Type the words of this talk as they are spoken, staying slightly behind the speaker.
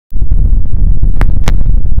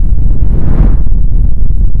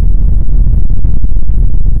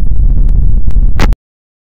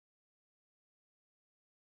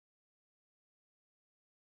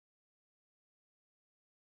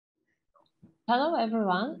Hello,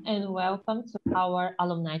 everyone, and welcome to our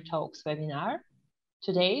Alumni Talks webinar.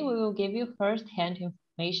 Today, we will give you first-hand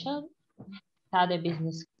information about the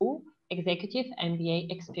Business School Executive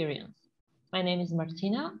MBA experience. My name is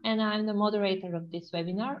Martina, and I'm the moderator of this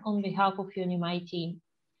webinar on behalf of UniMy team.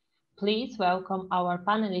 Please welcome our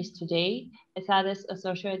panelists today, ESADE's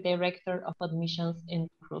Associate Director of Admissions and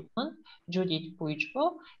Recruitment, Judith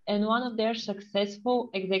Puigbo, and one of their successful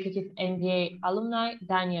Executive MBA alumni,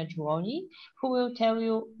 Dania Jouni, who will tell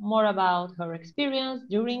you more about her experience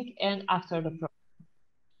during and after the program.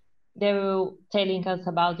 They will telling us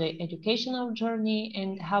about the educational journey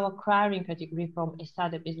and how acquiring a degree from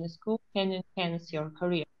Esade Business School can enhance your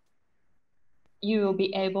career. You will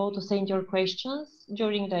be able to send your questions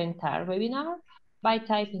during the entire webinar by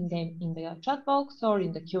typing them in the chat box or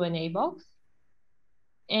in the Q&A box.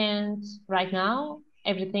 And right now,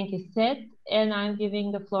 everything is set, and I'm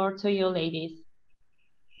giving the floor to you, ladies.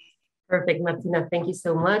 Perfect, Martina. Thank you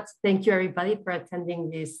so much. Thank you, everybody, for attending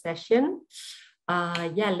this session.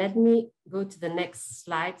 Let me go to the next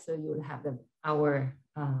slide so you'll have our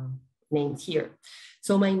names here.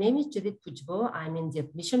 So my name is Judith Puigbo. I'm in the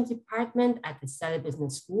admissions department at the Esade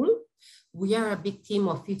Business School. We are a big team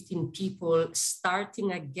of 15 people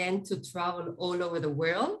starting again to travel all over the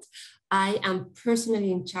world. I am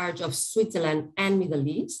personally in charge of Switzerland and Middle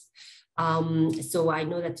East. So I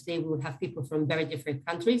know that today we will have people from very different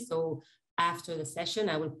countries. So after the session,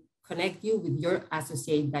 I will connect you with your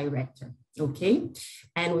associate director. Okay,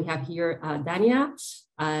 and we have here Dania,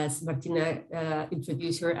 as Martina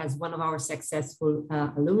introduced her as one of our successful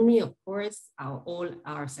alumni. Of course, all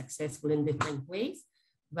are successful in different ways,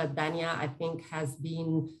 but Dania, I think, has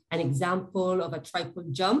been an example of a triple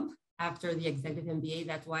jump after the Executive MBA.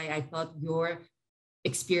 That's why I thought your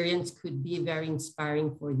experience could be very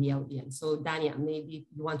inspiring for the audience. So Dania, maybe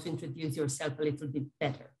you want to introduce yourself a little bit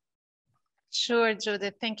better. Sure,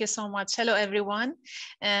 Judith. Thank you so much. Hello, everyone,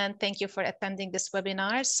 and thank you for attending this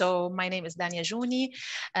webinar. So my name is Dania Jouni.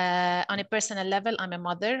 On a personal level, I'm a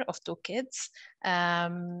mother of 2 kids.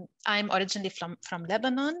 I'm originally from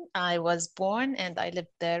Lebanon. I was born and I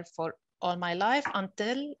lived there for all my life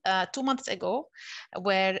until 2 months ago,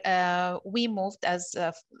 where we moved as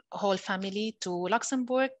a whole family to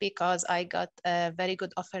Luxembourg because I got a very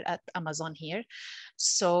good offer at Amazon here.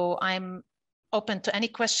 So I'm open to any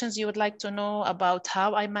questions you would like to know about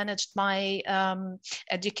how I managed my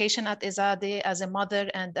education at ESADE as a mother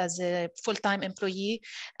and as a full-time employee.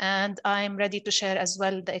 And I'm ready to share as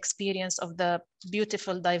well the experience of the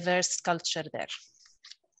beautiful, diverse culture there.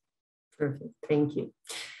 Perfect, thank you.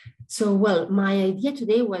 So, well, my idea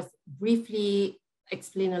today was briefly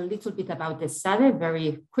explain a little bit about the ESADE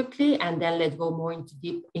very quickly, and then let's go more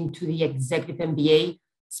deep into the Executive MBA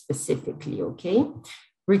specifically, okay?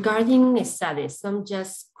 Regarding ESADE, some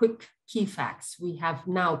just quick key facts. We have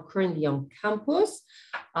now currently on campus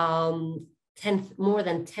more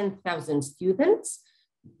than 10,000 students.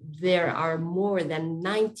 There are more than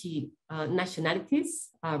 90 nationalities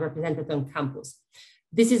represented on campus.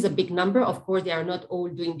 This is a big number. Of course, they are not all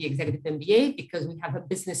doing the Executive MBA because we have a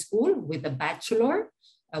business school with a bachelor.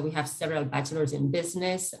 We have several bachelors in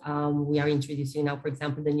business. We are introducing now, for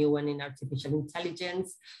example, the new one in artificial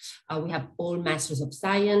intelligence. We have all Masters of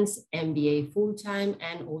Science, MBA full-time,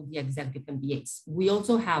 and all the Executive MBAs. We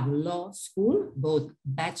also have law school, both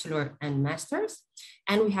bachelor and masters,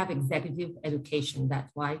 and we have executive education.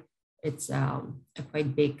 That's why it's a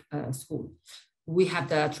quite big school. We have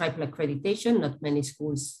the triple accreditation. Not many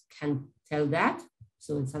schools can tell that.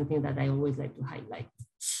 So it's something that I always like to highlight.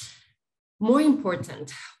 More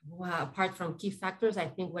important, apart from key factors, I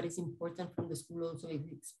think what is important from the school also is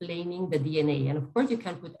explaining the DNA. And of course, you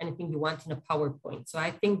can put anything you want in a PowerPoint. So I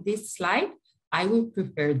think this slide, I would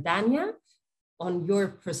prefer Dania on your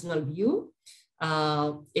personal view,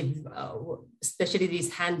 especially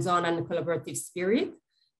this hands-on and collaborative spirit.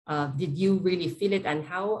 Did you really feel it, and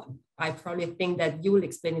how? I probably think that you will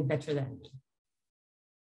explain it better than me.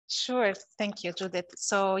 Sure, thank you, Judith.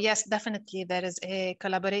 So yes, definitely there is a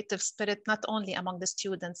collaborative spirit, not only among the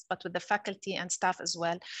students, but with the faculty and staff as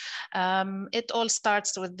well. It all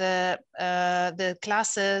starts with the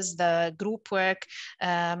classes, the group work,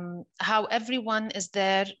 how everyone is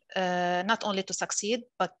there not only to succeed,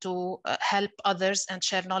 but to help others and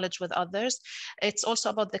share knowledge with others. It's also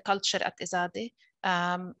about the culture at ESADE.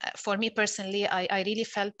 For me personally, I really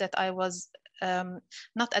felt that I was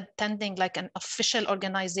not attending like an official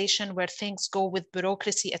organization where things go with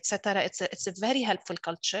bureaucracy, etc. It's a very helpful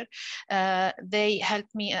culture. They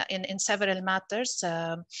helped me in several matters,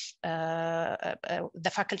 the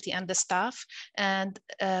faculty and the staff. And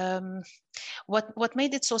what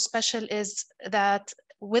made it so special is that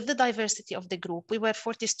with the diversity of the group, we were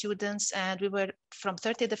 40 students and we were from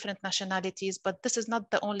 30 different nationalities, but this is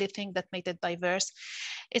not the only thing that made it diverse.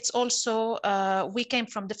 It's also, we came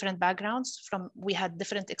from different backgrounds, we had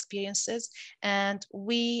different experiences, and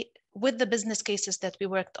with the business cases that we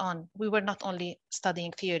worked on, we were not only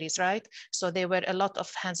studying theories, right? So there were a lot of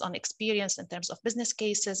hands-on experience in terms of business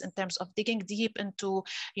cases, in terms of digging deep into,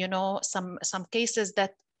 you know, some cases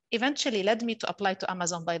that eventually led me to apply to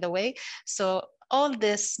Amazon, by the way. So all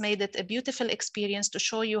this made it a beautiful experience to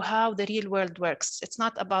show you how the real world works. It's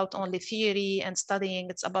not about only theory and studying,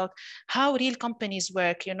 it's about how real companies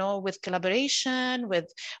work, you know, with collaboration,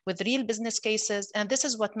 with real business cases. And this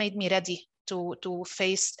is what made me ready to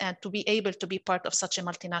face and to be able to be part of such a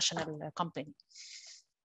multinational company.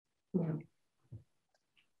 Yeah.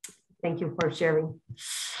 Thank you for sharing.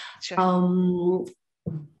 Sure.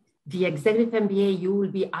 The Executive MBA, you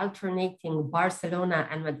will be alternating Barcelona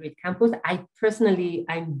and Madrid campus. I'm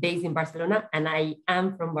based in Barcelona and I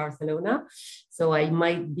am from Barcelona. So I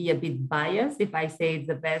might be a bit biased if I say it's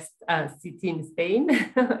the best city in Spain.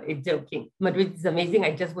 I'm joking. Madrid is amazing.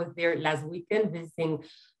 I just was there last weekend visiting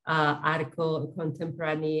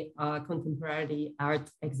contemporary art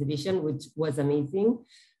exhibition, which was amazing.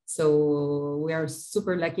 So we are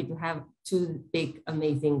super lucky to have two big,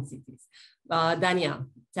 amazing cities. Dania,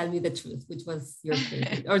 tell me the truth. Which was your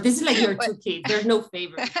favorite? Or this is like your two kids. There's no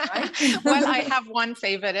favorite, right? Well, I have one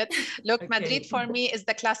favorite. Look, Okay. Madrid for me is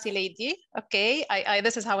the classy lady. Okay,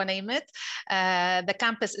 this is how I name it. The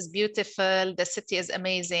campus is beautiful. The city is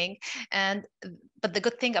amazing. But the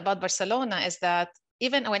good thing about Barcelona is that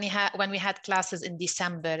even when we had classes in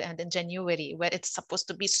December and in January, where it's supposed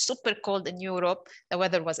to be super cold in Europe, the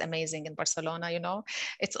weather was amazing in Barcelona, you know.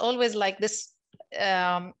 It's always like this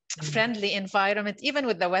friendly environment, even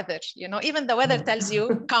with the weather, you know, even the weather tells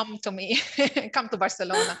you, come to me, come to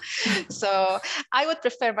Barcelona. So I would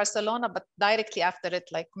prefer Barcelona, but directly after it,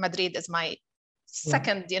 like Madrid is my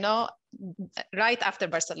second, you know, right after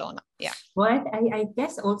Barcelona. Yeah. Well, I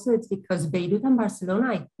guess also it's because Beirut and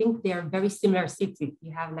Barcelona, I think they are very similar cities.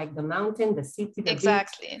 You have like the mountain, the city, the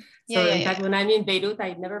exactly. Beach. So in fact, when I'm in Beirut,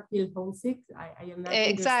 I never feel homesick. I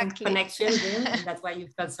imagine there's some connection there, and that's why you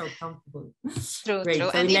felt so comfortable. True, Great. true.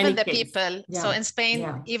 So and even the case, people. So in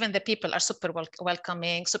Spain, even the people are super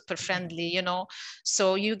welcoming, super friendly, you know.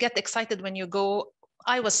 So you get excited when you go.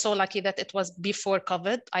 I was so lucky that it was before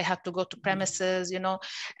COVID. I had to go to premises, you know,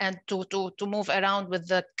 and to move around with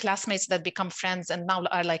the classmates that become friends and now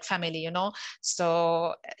are like family, you know.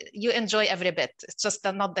 So you enjoy every bit. It's just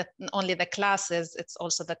not that only the classes, it's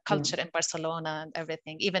also the culture in Barcelona and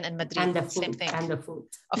everything, even in Madrid. And the food. Same thing. And the food.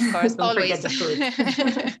 Of course, Don't always. forget the food.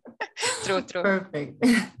 True. Perfect.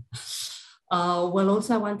 Well,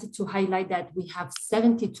 also I wanted to highlight that we have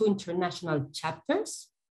 72 international chapters.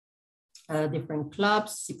 Different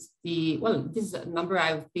clubs, 60, well, this is a number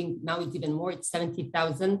I think now it's even more, it's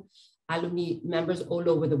 70,000 alumni members all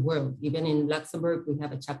over the world. Even in Luxembourg, we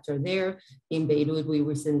have a chapter there. In Beirut, we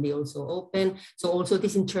recently also opened. So also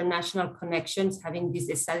these international connections, having this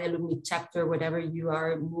ESADE alumni chapter, whatever you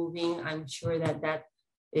are moving, I'm sure that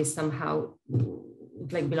is somehow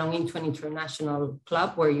like belonging to an international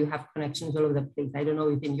club where you have connections all over the place. I don't know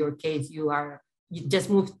if in your case you just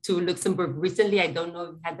moved to Luxembourg recently. I don't know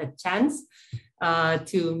if you had the chance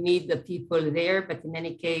to meet the people there, but in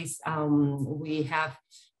any case, we have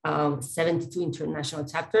 72 international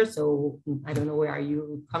chapters. So I don't know where are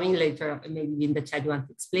you coming later, maybe in the chat you want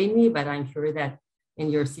to explain me, but I'm sure that in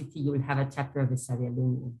your city you will have a chapter of ESADE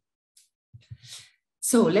Alumni.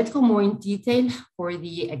 So let's go more in detail for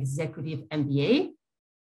the Executive MBA.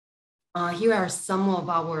 Here are some of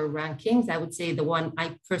our rankings. I would say the one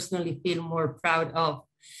I personally feel more proud of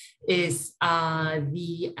is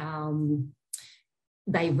the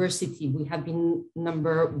diversity. We have been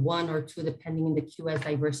number 1 or 2, depending on the QS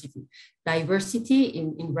diversity. Diversity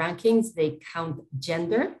in rankings, they count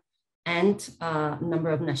gender and number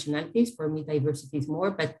of nationalities. For me, diversity is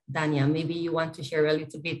more, but Dania, maybe you want to share a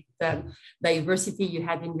little bit the diversity you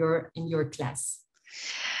had in your class.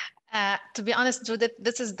 To be honest, Judith,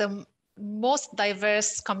 this is the most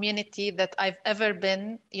diverse community that I've ever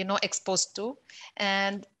been, you know, exposed to.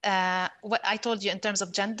 And what I told you in terms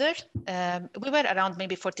of gender, we were around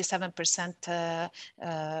maybe 47%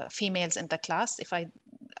 females in the class,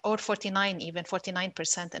 or 49, even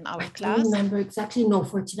 49% in our class. I don't remember exactly. No,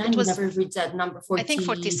 49. We never reached that number. 42, I think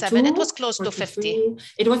 47. It was close 43. To 50.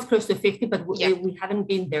 It was close to 50, but we haven't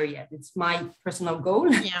been there yet. It's my personal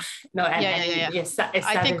goal. Yeah. No, Yes,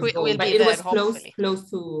 I think we will but be it there, was hopefully. close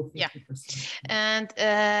to 50%. Yeah. And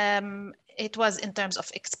It was in terms of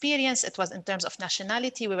experience, it was in terms of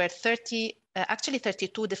nationality. We were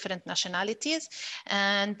 32 different nationalities,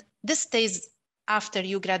 and this stays after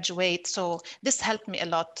you graduate. So this helped me a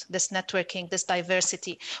lot, this networking, this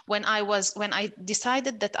diversity. When I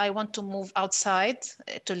decided that I want to move outside,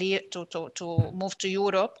 to move to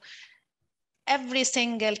Europe, every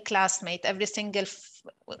single classmate, every single,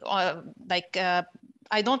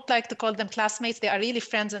 I don't like to call them classmates. They are really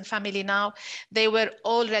friends and family now. They were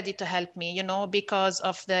all ready to help me, you know, because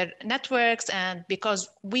of their networks and because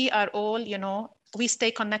we are all, you know, we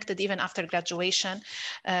stay connected even after graduation.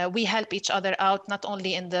 We help each other out, not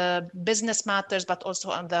only in the business matters, but also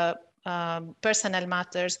on the personal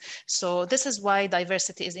matters. So this is why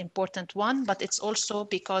diversity is important, one, but it's also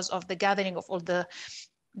because of the gathering of all the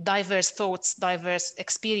diverse thoughts, diverse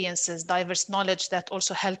experiences, diverse knowledge that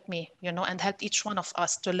also helped me, you know, and helped each one of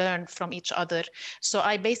us to learn from each other. So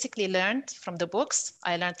I basically learned from the books,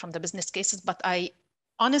 I learned from the business cases, but I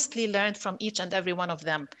honestly learned from each and every one of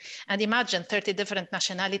them. And imagine 30 different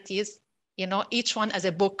nationalities, you know, each one as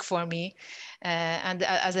a book for me and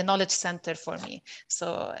as a knowledge center for me.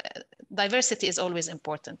 So diversity is always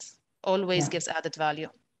important, always gives added value.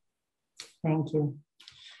 Thank you.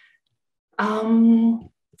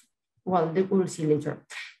 Well, we'll see later.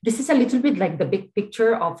 This is a little bit like the big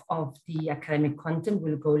picture of the academic content.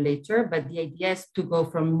 We'll go later, but the idea is to go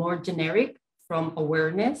from more generic, from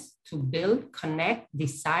awareness to build, connect,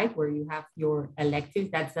 decide where you have your elective.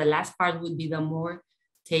 That's the last part, would be the more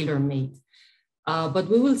tailor-made. But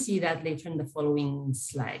we will see that later in the following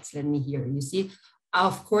slides. Let me hear. You see,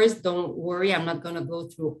 of course, don't worry, I'm not going to go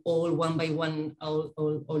through all one by one, all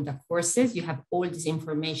the courses. You have all this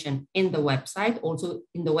information in the website. Also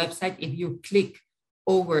in the website, if you click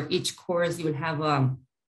over each course, you will have a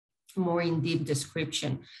more in-depth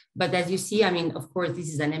description. But as you see, I mean, of course, this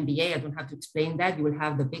is an MBA. I don't have to explain that. You will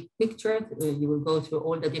have the big picture. You will go through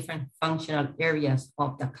all the different functional areas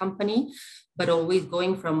of the company, but always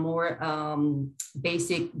going from more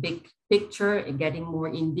basic, big picture and getting more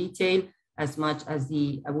in detail as much as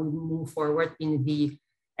I will move forward in the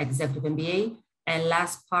Executive MBA. And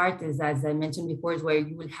last part is, as I mentioned before, is where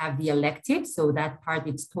you will have the elective. So that part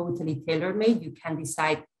is totally tailor-made. You can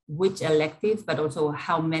decide which electives, but also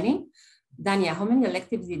how many. Dania, how many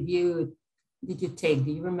electives did you take?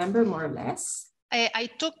 Do you remember more or less? I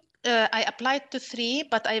applied to 3,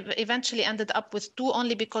 but I eventually ended up with 2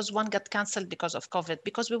 only because one got canceled because of COVID,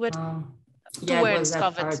 because we were towards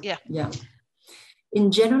COVID. Yeah. In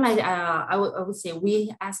general, I would say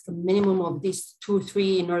we ask a minimum of these 2,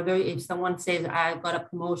 3 in order, if someone says, I got a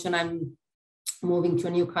promotion, I'm moving to a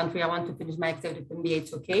new country, I want to finish my Executive MBA,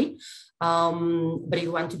 it's okay. But if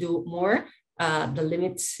you want to do more, the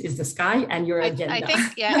limit is the sky and your agenda.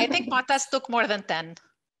 I think Matas took more than 10.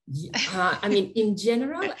 I mean, in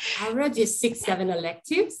general, average is 6, 7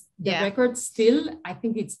 electives. The record still, I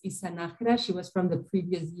think it's Isanahra. She was from the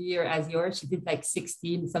previous year as yours. She did like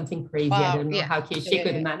 16, something crazy. Wow. I don't know how she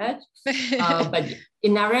could manage. But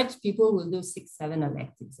in average, people will do 6, 7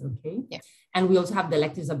 electives, okay? Yeah. And we also have the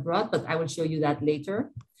electives abroad, but I will show you that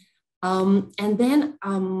later. And then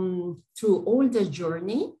through all the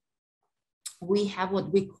journey, we have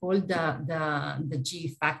what we call the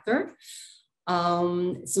G factor.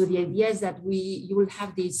 So the idea is that you will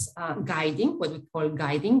have this guiding, what we call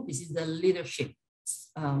guiding. This is the leadership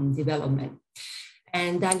development.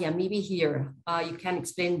 And Dania, maybe here you can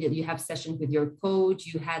explain that you have sessions with your coach.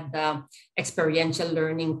 You had the experiential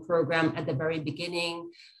learning program at the very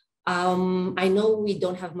beginning. I know we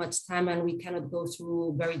don't have much time and we cannot go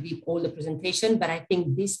through very deep all the presentation, but I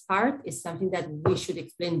think this part is something that we should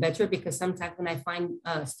explain better, because sometimes when I find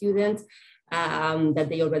students that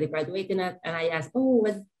they already graduated and I ask, oh,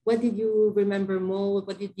 what did you remember more?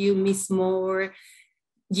 What did you miss more?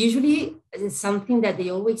 Usually it's something that they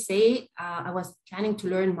always say, I was planning to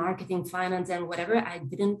learn marketing, finance, and whatever. I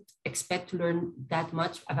didn't expect to learn that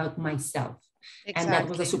much about myself. Exactly. And that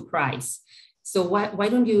was a surprise. So why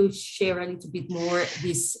don't you share a little bit more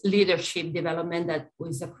this leadership development that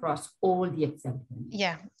was across all the exams?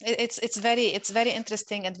 Yeah, it's very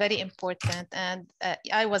interesting and very important. And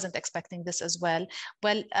I wasn't expecting this as well.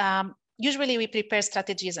 Well, usually we prepare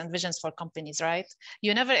strategies and visions for companies, right?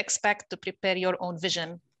 You never expect to prepare your own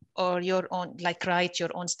vision or your own, like write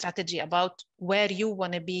your own strategy about where you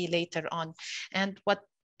want to be later on. And what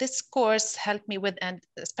this course helped me with, and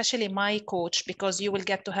especially my coach, because you will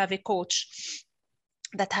get to have a coach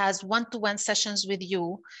that has one-to-one sessions with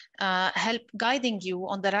you, help guiding you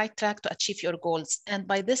on the right track to achieve your goals. And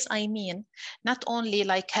by this, I mean, not only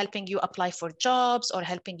like helping you apply for jobs or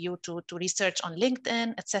helping you to research on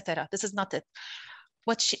LinkedIn, etc. This is not it.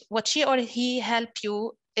 What she or he help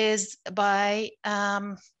you is by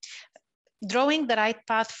drawing the right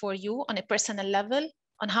path for you on a personal level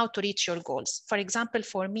on how to reach your goals. For example,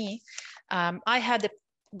 for me, I had a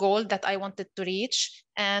goal that I wanted to reach,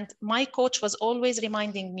 and my coach was always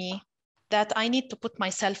reminding me that I need to put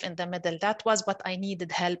myself in the middle. That was what I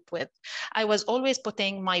needed help with. I was always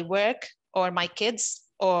putting my work or my kids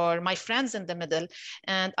or my friends in the middle,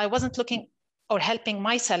 and I wasn't looking or helping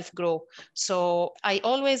myself grow. So I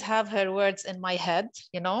always have her words in my head,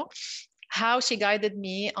 you know, how she guided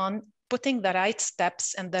me on putting the right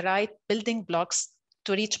steps and the right building blocks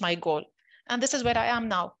to reach my goal. And this is where I am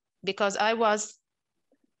now, because I was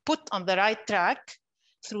put on the right track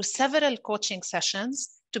through several coaching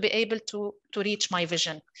sessions to be able to reach my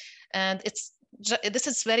vision. And this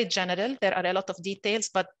is very general. There are a lot of details,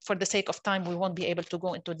 but for the sake of time, we won't be able to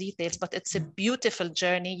go into details, but it's a beautiful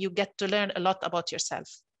journey. You get to learn a lot about yourself.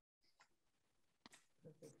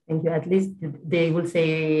 Thank you. At least they will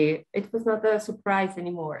say it was not a surprise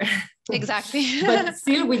anymore. Exactly. But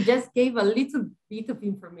still, we just gave a little bit of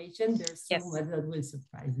information. There's so yes. much that will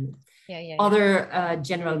surprise you. Yeah. Other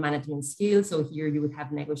general management skills. So here you would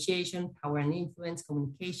have negotiation, power and influence,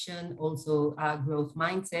 communication, also growth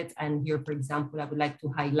mindset. And here, for example, I would like to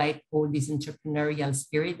highlight all this entrepreneurial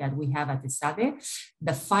spirit that we have at ESADE.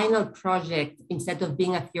 The final project, instead of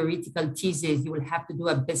being a theoretical thesis, you will have to do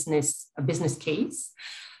a business case.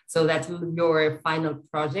 So that's your final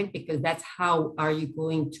project, because that's how are you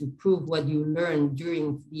going to prove what you learned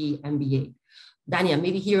during the MBA. Dania,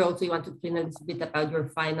 maybe here also you want to explain a little bit about your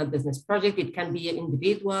final business project. It can be an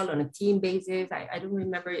individual, on a team basis. I don't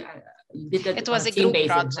remember. You did that. It was a group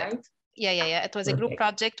project. Right? Yeah. It was a group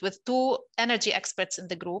project with 2 energy experts in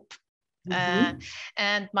the group. Mm-hmm.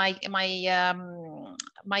 And my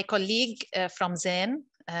colleague from Zen,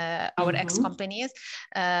 our ex-companies,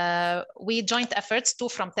 we joined efforts, 2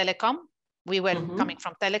 from telecom. We were coming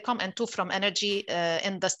from telecom, and 2 from energy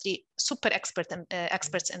industry, super experts in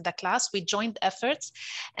the class. We joined efforts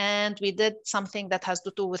and we did something that has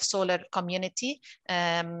to do with solar community.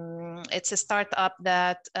 It's a startup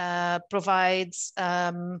that provides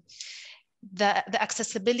the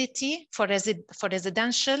accessibility for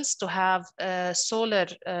residentials to have solar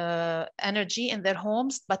energy in their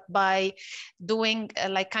homes, but by doing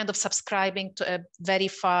like kind of subscribing to a very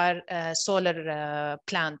far solar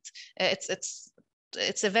plant.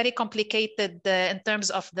 It's a very complicated in terms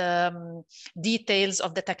of the details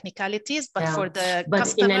of the technicalities, but for the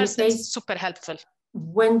customers, it's super helpful.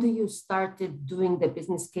 When do you started doing the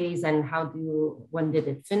business case, and when did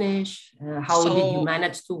it finish? How did you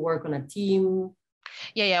manage to work on a team?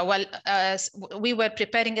 Yeah. Well, we were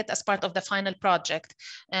preparing it as part of the final project,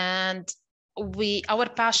 and our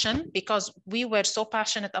passion, because we were so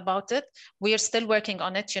passionate about it, we are still working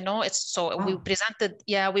on it. You know, we presented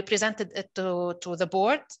it to the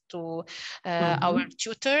board, to our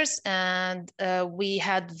tutors, and we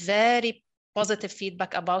had very positive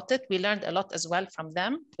feedback about it. We learned a lot as well from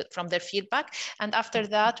them, from their feedback. And after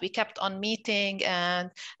that, we kept on meeting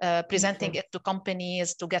and presenting it to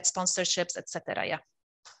companies to get sponsorships, etc. Yeah.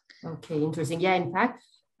 Okay, interesting. Yeah, in fact,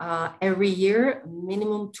 every year,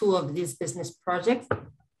 minimum 2 of these business projects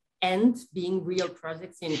and being real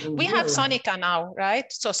projects in we have Sonica now, right?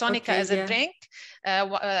 So Sonica is a drink.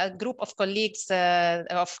 A group of colleagues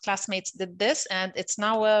of classmates did this, and it's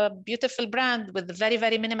now a beautiful brand with very,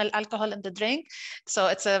 very minimal alcohol in the drink. So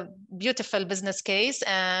it's a beautiful business case,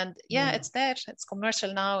 and it's there. It's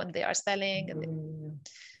commercial now, and they are selling. And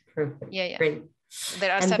Perfect. Yeah. Great.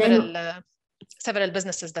 There are several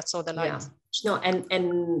businesses that saw the light. Yeah. No,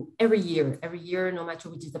 and every year, no matter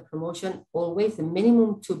which is the promotion, always the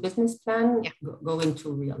minimum 2 business plan go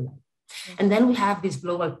into real life. And then we have this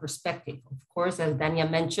global perspective. Of course, as Dania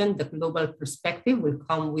mentioned, the global perspective will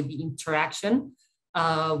come with the interaction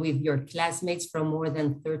with your classmates from more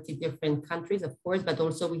than 30 different countries, of course, but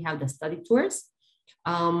also we have the study tours.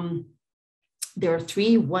 There are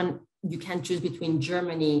 3. One, you can choose between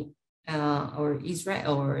Germany or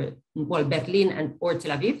Israel, or Berlin or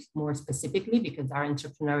Tel Aviv, more specifically, because our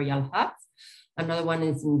entrepreneurial hubs. Another one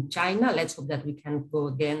is in China. Let's hope that we can go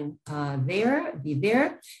again be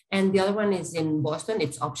there. And the other one is in Boston.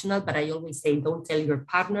 It's optional, but I always say, don't tell your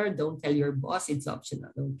partner, don't tell your boss, it's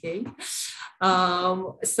optional, okay?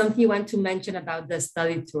 Something you want to mention about the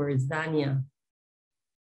study tours, Dania?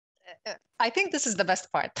 I think this is the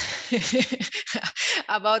best part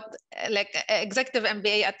about Executive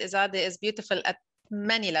MBA at ESADE is beautiful at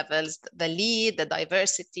many levels, the lead, the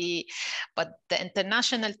diversity, but the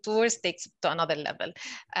international tours takes it to another level.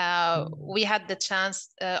 We had the chance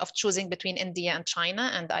of choosing between India and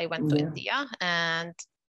China, and I went to India, and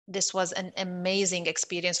this was an amazing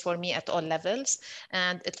experience for me at all levels.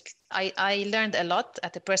 And I learned a lot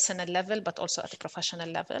at a personal level, but also at a professional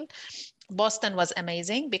level. Boston was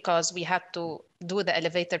amazing because we had to do the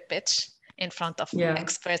elevator pitch in front of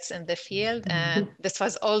experts in the field. And this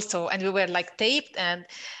was also, and we were like taped,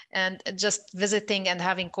 and just visiting and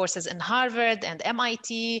having courses in Harvard and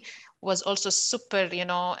MIT was also super, you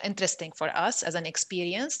know, interesting for us as an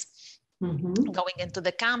experience. Going into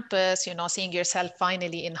the campus, you know, seeing yourself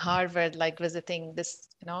finally in Harvard, like visiting this,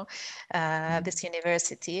 you know, this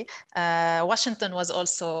university. Washington was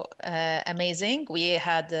also amazing. We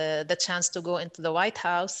had the chance to go into the White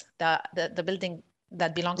House, the building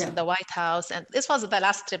that belongs to the White House. And this was the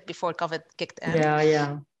last trip before COVID kicked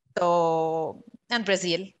in. So, and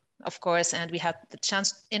Brazil, of course. And we had the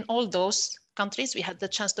chance in all those countries, we had the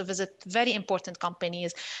chance to visit very important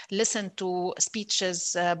companies, listen to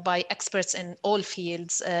speeches by experts in all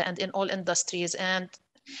fields and in all industries. And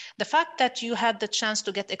the fact that you had the chance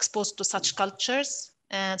to get exposed to such cultures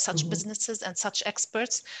and such businesses and such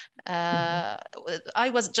experts,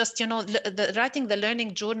 I was just, you know, writing the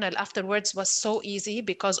learning journal afterwards was so easy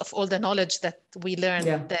because of all the knowledge that we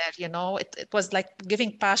learned there, you know, it was like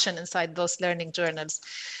giving passion inside those learning journals.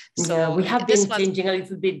 So we have been changing a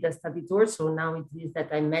little bit the study tours. So now it is that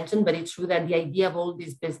I mentioned, but it's true that the idea of all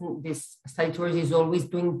these study tours is always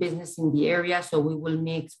doing business in the area. So we will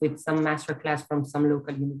mix with some masterclass from some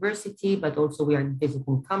local university, but also we are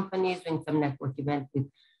visiting companies, doing some network event with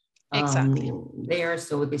there.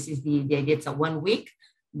 So this is the idea. It's a 1 week,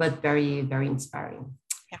 but very, very inspiring.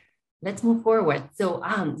 Let's move forward. So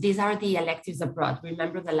these are the electives abroad.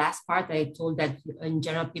 Remember the last part I told that in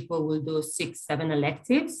general, people will do 6-7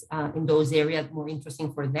 electives in those areas more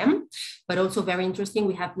interesting for them, but also very interesting.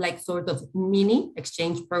 We have like sort of mini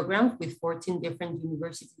exchange programs with 14 different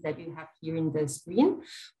universities that you have here in the screen,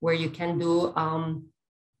 where you can do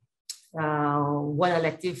one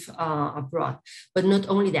elective abroad. But not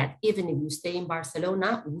only that, even if you stay in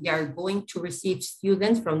Barcelona, we are going to receive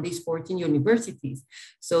students from these 14 universities.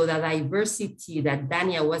 So the diversity that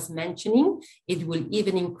Dania was mentioning, it will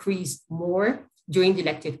even increase more during the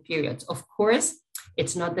elective periods. Of course,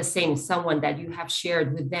 it's not the same someone that you have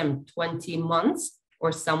shared with them 20 months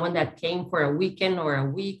or someone that came for a weekend or a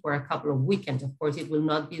week or a couple of weekends. Of course, it will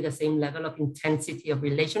not be the same level of intensity of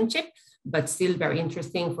relationship, but still very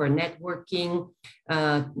interesting for networking,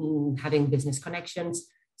 having business connections.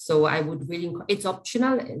 So I would really, it's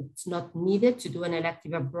optional. It's not needed to do an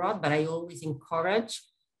elective abroad, but I always encourage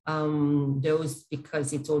those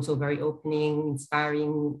because it's also very opening,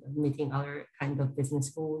 inspiring, meeting other kind of business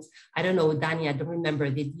schools. I don't know, Dania, I don't remember.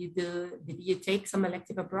 Did you take some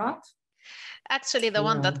elective abroad? Actually, the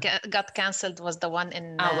one that got canceled was the one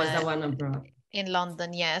in was the one abroad in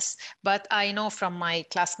London, yes. But I know from my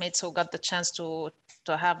classmates who got the chance to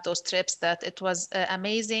have those trips that it was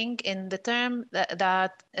amazing in the term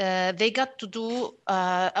that they got to do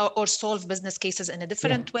or solve business cases in a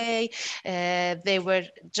different way. They were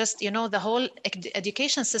just, you know, the whole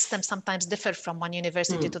education system sometimes differ from one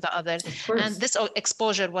university to the other. And this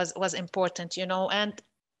exposure was important, you know, and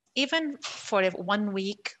even for 1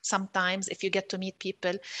 week, sometimes if you get to meet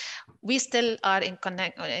people, we still are in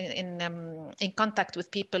contact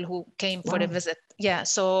with people who came for a visit. Yeah,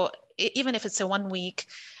 so even if it's a 1 week,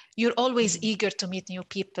 you're always eager to meet new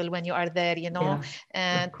people when you are there, you know,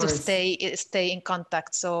 and to stay in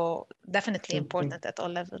contact. So definitely important at all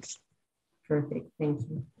levels. Perfect, thank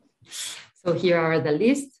you. So here are the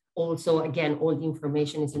list. Also, again, all the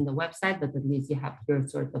information is in the website, but at least you have here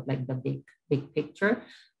sort of like the big picture.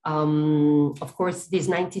 Of course, this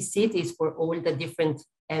 90 seat is for all the different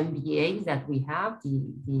MBAs that we have, the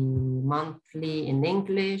monthly in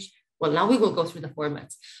English. Well, now we will go through the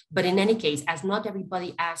formats, but in any case, as not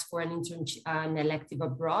everybody asks for an elective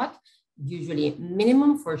abroad, usually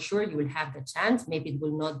minimum for sure you will have the chance. Maybe it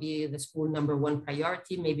will not be the school #1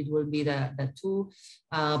 priority, maybe it will be the 2,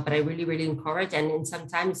 but I really encourage. And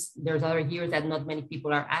sometimes there's other years that not many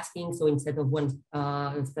people are asking, so instead of 1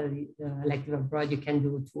 study elective abroad, you can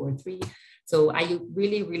do 2 or 3. So I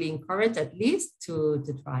really encourage at least to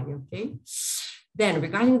try. Okay, then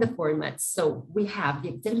regarding the formats, so we have the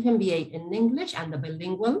Executive MBA in English and the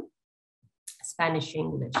bilingual Spanish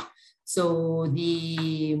English. So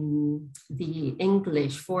the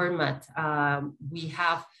English format, we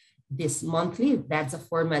have this monthly. That's a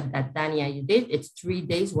format that Dania, you did. It's 3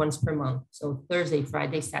 days, once per month. So Thursday,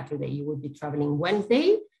 Friday, Saturday, you will be traveling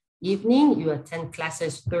Wednesday evening. You attend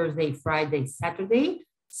classes Thursday, Friday, Saturday.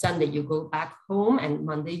 Sunday, you go back home, and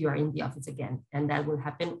Monday, you are in the office again. And that will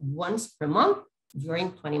happen once per month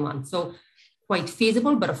during 20 months. So quite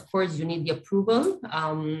feasible, but of course you need the approval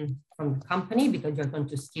from the company because you're going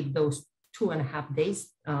to skip those 2.5 days.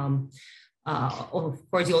 Of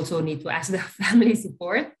course, you also need to ask the family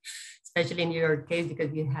support, especially in your case because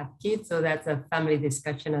you have kids. So that's a family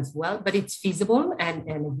discussion as well, but it's feasible. And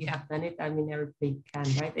if you have done it, I mean, everybody can,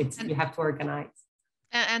 right? You have to organize.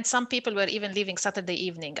 And some people were even leaving Saturday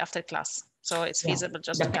evening after class. So it's feasible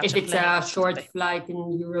just to catch if it's a short flight in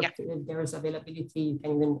Europe, if there is availability, you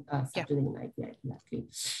can even Saturday night. Yeah, exactly.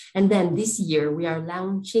 And then this year we are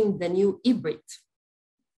launching the new hybrid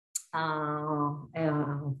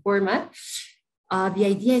format. The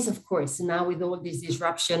idea is, of course, now with all this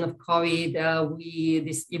disruption of COVID,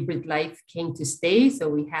 this hybrid life came to stay. So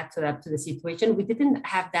we had to adapt to the situation. We didn't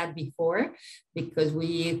have that before because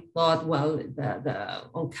we thought, well, the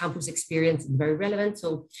on-campus experience is very relevant. So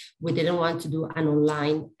we didn't want to do an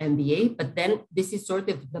online MBA, but then this is sort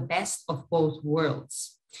of the best of both worlds.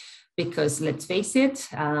 Because let's face it,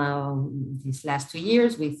 these last 2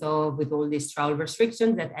 years, we saw with all these travel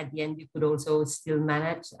restrictions that at the end you could also still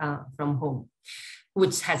manage from home,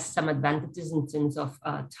 which has some advantages in terms of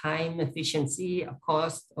time, efficiency,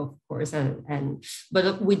 cost, of course, but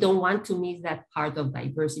we don't want to miss that part of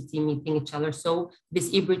diversity, meeting each other. So this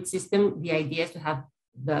hybrid system, the idea is to have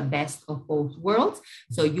the best of both worlds.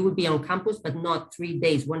 So you will be on campus, but not 3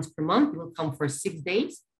 days once per month. You will come for 6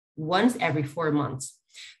 days, once every 4 months.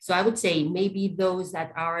 So I would say maybe those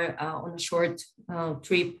that are on a short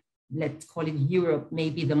trip, let's call it Europe,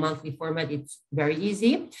 maybe the monthly format, it's very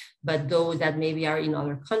easy. But those that maybe are in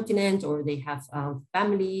other continents or they have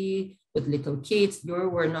family with little kids,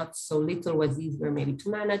 were not so little, was easier maybe to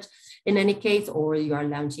manage in any case, or you are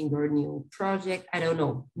launching your new project. I don't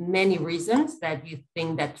know, many reasons that you think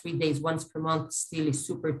that 3 days once per month still is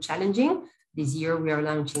super challenging. This year we are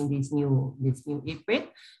launching this new hybrid,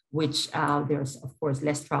 which there's of course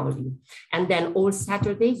less traveling. And then all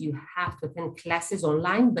Saturdays you have to attend classes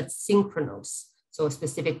online, but synchronous. So a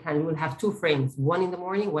specific time, we will have 2 frames, one in the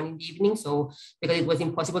morning, one in the evening. So because it was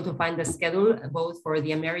impossible to find the schedule, both for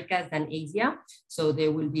the Americas and Asia. So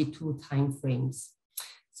there will be 2 time frames.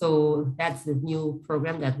 So that's the new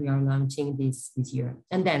program that we are launching this year.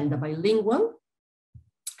 And then the bilingual,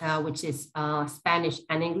 which is Spanish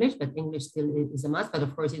and English, but English still is a must, but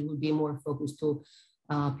of course it will be more focused to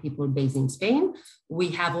people based in Spain. We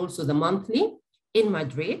have also the monthly in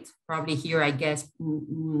Madrid, probably here, I guess,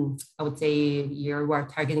 I would say here we are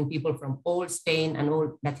targeting people from all Spain and all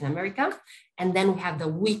Latin America. And then we have the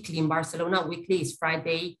weekly in Barcelona. Weekly is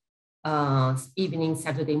Friday evening,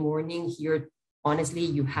 Saturday morning. Here, honestly,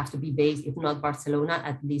 you have to be based, if not Barcelona,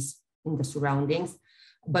 at least in the surroundings.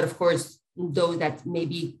 But of course, those that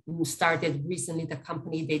maybe started recently the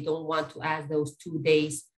company, they don't want to add those 2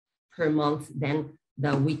 days per month, then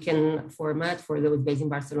the weekend format for those based in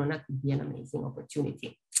Barcelona could be an amazing opportunity.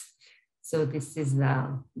 So this is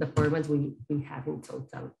the format we have in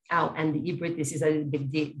total. Oh, and the hybrid, this is a little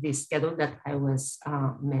bit the schedule that I was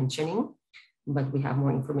mentioning, but we have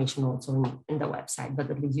more information also in the website. But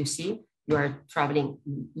at least you see, you are traveling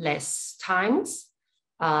less times,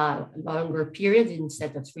 longer periods.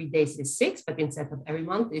 Instead of 3 days is 6, but instead of every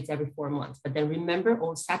month, it's every 4 months. But then remember,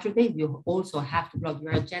 on Saturdays, you also have to block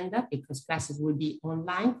your agenda because classes will be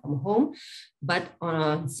online from home, but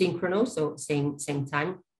on synchronous, so same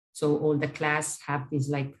time. So all the class have this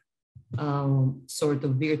like sort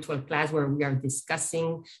of virtual class where we are discussing,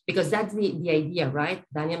 because that's the idea, right?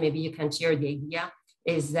 Dania, maybe you can share the idea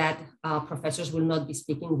is that professors will not be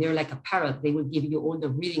speaking. They're like a parrot. They will give you all the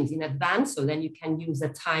readings in advance. So then you can use the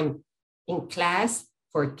time in class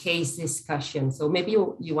for case discussion. So maybe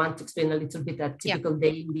you want to explain a little bit a typical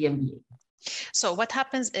day in the MBA. So what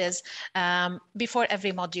happens is before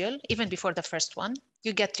every module, even before the first one,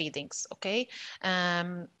 you get readings, okay?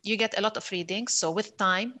 You get a lot of readings. So with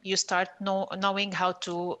time, you start knowing how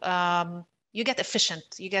to, you get efficient,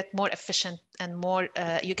 you get more efficient and more,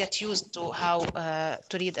 you get used to how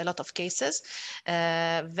to read a lot of cases,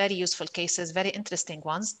 very useful cases, very interesting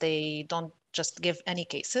ones. They don't just give any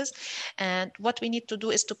cases. And what we need to do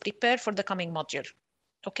is to prepare for the coming module.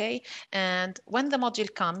 Okay, and when the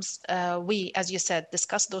module comes, we, as you said,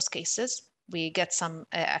 discuss those cases. We get some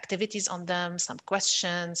activities on them, some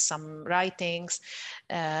questions, some writings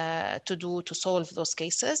to do to solve those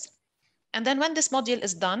cases. And then when this module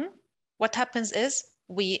is done, what happens is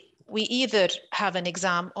we either have an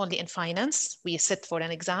exam only in finance, we sit for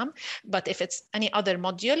an exam, but if it's any other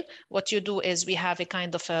module, what you do is we have a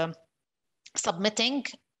kind of submitting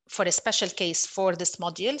for a special case for this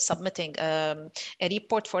module, submitting a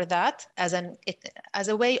report for that as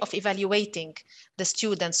a way of evaluating the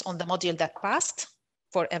students on the module that passed.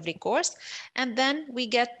 for every course. And then we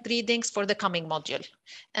get readings for the coming module.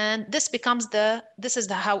 And this becomes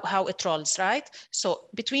how it rolls, right? So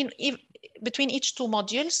between each two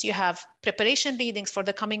modules, you have preparation readings for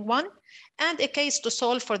the coming one and a case to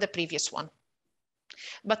solve for the previous one.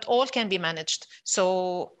 But all can be managed.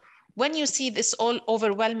 So when you see this all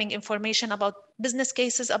overwhelming information about business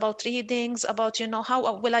cases, about readings, about,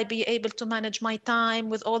 how will I be able to manage my time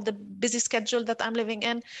with all the busy schedule that I'm living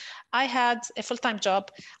in? I had a full-time job.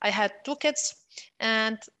 I had 2 kids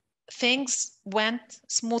and things went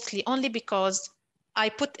smoothly only because I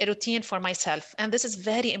put a routine for myself. And this is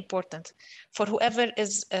very important for whoever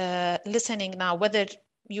is listening now, whether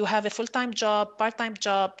you have a full-time job, part-time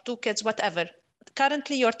job, 2 kids, whatever.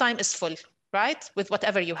 Currently, your time is full, right? With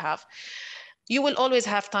whatever you have. You will always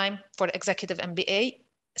have time for Executive MBA,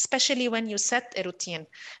 especially when you set a routine.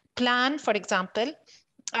 Plan, for example,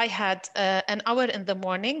 I had an hour in the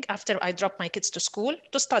morning after I drop my kids to school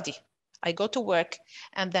to study. I go to work,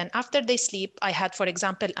 and then after they sleep, I had, for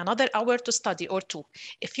example, another hour to study or 2.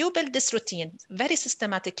 If you build this routine very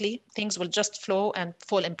systematically, things will just flow and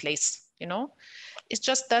fall in place, It's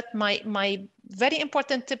just that my very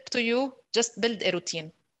important tip to you, just build a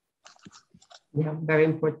routine. Yeah, very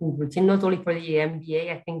important routine, not only for the MBA,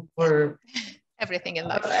 I think for everything in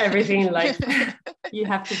life. Everything in life. You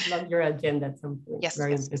have to plug your agenda at some point. Yes,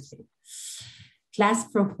 very yes. interesting. Class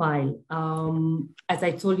profile. As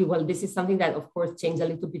I told you, well, this is something that of course changes a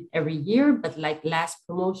little bit every year, but like last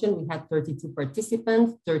promotion, we had 32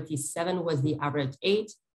 participants, 37 was the average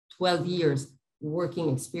age, 12 years working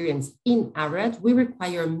experience in average. We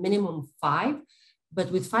require minimum 5, but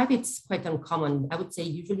with 5, it's quite uncommon. I would say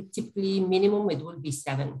usually, typically minimum, it will be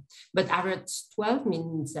 7, but average 12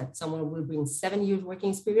 means that someone will bring 7 years working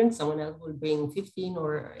experience, someone else will bring 15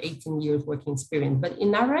 or 18 years working experience. But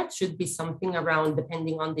in average should be something around,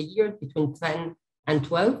 depending on the year, between 10 and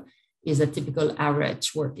 12 is a typical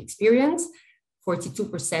average work experience.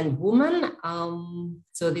 42% women.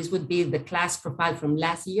 So this would be the class profile from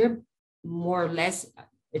last year. More or less,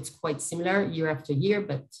 it's quite similar year after year,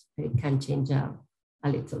 but it can change a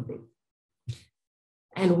little bit.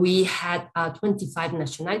 And we had 25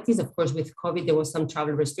 nationalities. Of course, with COVID, there was some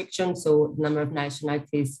travel restrictions, so the number of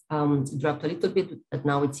nationalities dropped a little bit, but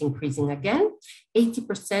now it's increasing again.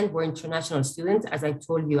 80% were international students. As I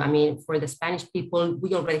told you, I mean, for the Spanish people,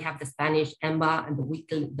 we already have the Spanish EMBA and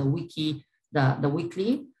the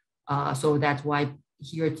weekly. So that's why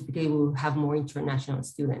here typically we will have more international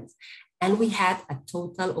students. And we had a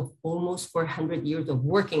total of almost 400 years of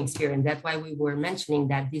working experience. That's why we were mentioning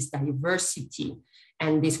that this diversity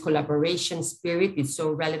and this collaboration spirit is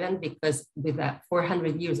so relevant, because with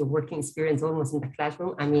 400 years of working experience almost in the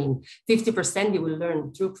classroom, I mean, 50% you will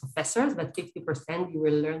learn through professors, but 50% you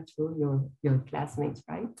will learn through your classmates,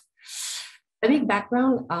 right? A big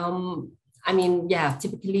background, I mean, yeah,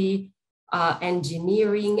 typically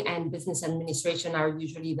engineering and business administration are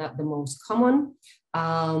usually the most common.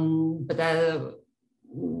 But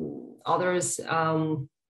others,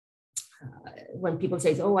 when people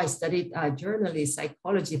say, oh, I studied journalism,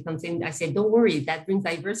 psychology, something, I say, don't worry, that brings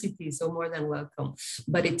diversity, so more than welcome.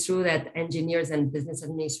 But it's true that engineers and business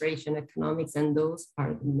administration, economics, and those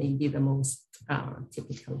are maybe the most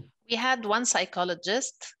typical. We had 1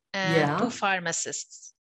 psychologist and 2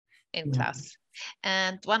 pharmacists in class.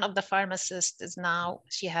 And one of the pharmacists is now,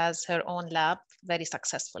 she has her own lab, very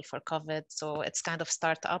successful for COVID. So it's kind of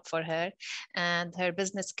startup for her. And her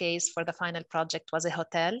business case for the final project was a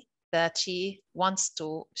hotel that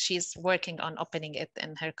she's working on opening it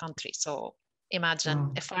in her country. So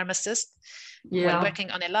imagine a pharmacist working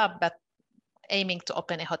on a lab, but aiming to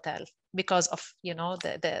open a hotel because of,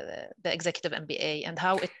 the Executive MBA and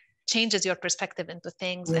how it changes your perspective into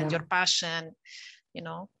things and your passion,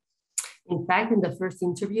 In fact, in the first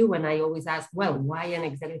interview, when I always ask, well, why an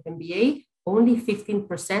Executive MBA? Only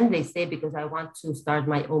 15% they say because I want to start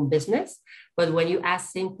my own business. But when you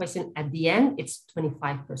ask same question at the end, it's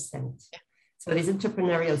 25%. Yeah. So this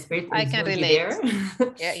entrepreneurial spirit is really there.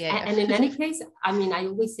 And in any case, I mean, I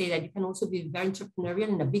always say that you can also be very entrepreneurial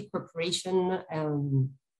in a big corporation,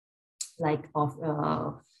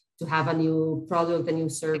 to have a new product, a new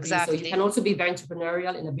service. Exactly. So you can also be very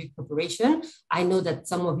entrepreneurial in a big corporation. I know that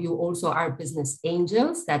some of you also are business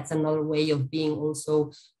angels. That's another way of being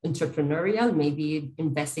also entrepreneurial, maybe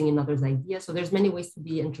investing in others' ideas. So there's many ways to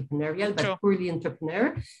be entrepreneurial, but purely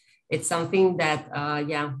entrepreneur, it's something that,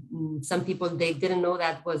 some people, they didn't know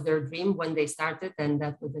that was their dream when they started, and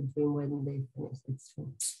that was a dream when they finished. It's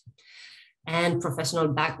true. And professional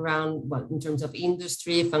background, well, in terms of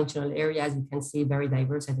industry, functional areas, you can see very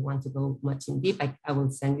diverse. I don't want to go much in deep. I will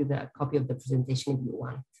send you the copy of the presentation if you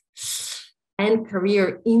want. and career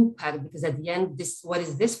impact, because at the end, what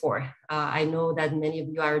is this for? I know that many of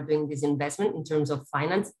you are doing this investment in terms of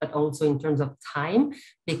finance, but also in terms of time,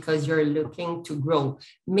 because you're looking to grow.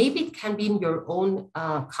 Maybe it can be in your own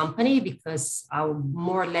company, because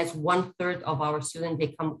more or less 1/3 of our students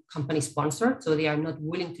become company sponsored, so they are not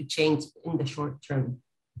willing to change in the short term.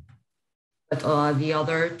 But the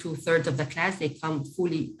other 2/3 of the class, they come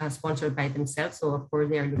fully sponsored by themselves. So of course,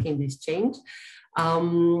 they are looking at this change.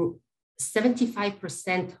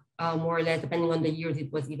 75%, more or less, depending on the years, it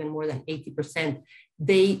was even more than 80%.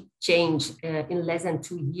 They change in less than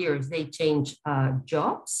 2 years. They change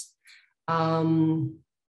jobs.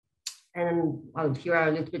 And well, here are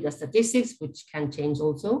a little bit of statistics, which can change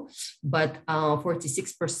also. But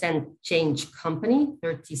 46% change company,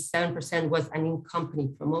 37% was an in-company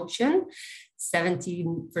promotion,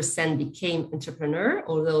 17% became entrepreneur,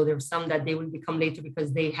 although there's some that they will become later because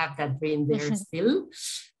they have that dream there still.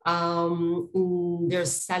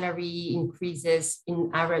 There's salary increases in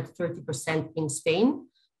average 30% in Spain,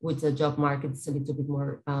 with the job market is a little bit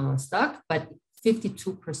more stuck, but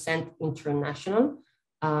 52% international.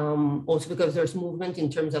 Also because there's movement in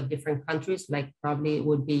terms of different countries, like probably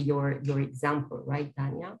would be your example, right,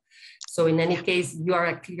 Dania? So in any case, you are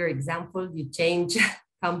a clear example. You change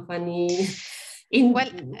company in,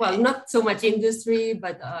 well, not so much industry,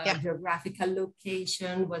 but geographical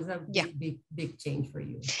location was a big change for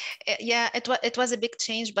you. Yeah, it was a big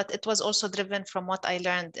change, but it was also driven from what I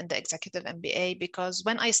learned in the Executive MBA, because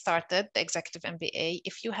when I started the Executive MBA,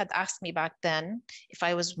 if you had asked me back then if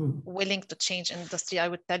I was willing to change industry, I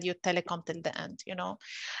would tell you telecom till the end. You know,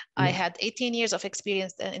 I had 18 years of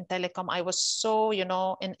experience in telecom. I was so, you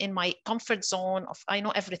know, in my comfort zone of, I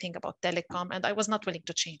know everything about telecom, and I was not willing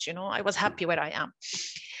to change. You know, I was happy where I am.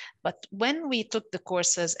 But when we took the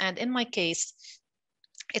courses, and in my case,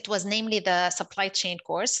 it was namely the supply chain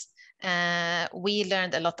course. We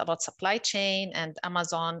learned a lot about supply chain, and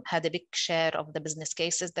Amazon had a big share of the business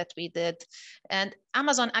cases that we did. And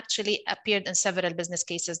Amazon actually appeared in several business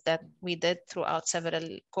cases that we did throughout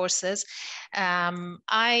several courses.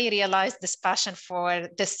 I realized this passion for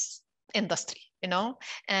this industry, you know,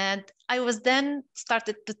 and I was then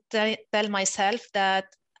started to tell myself that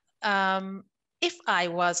if I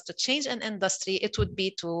was to change an industry, it would be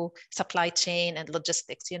to supply chain and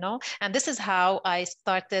logistics, you know, and this is how I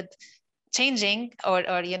started changing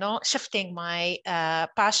or you know, shifting my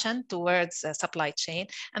passion towards supply chain.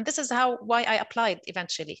 And this is why I applied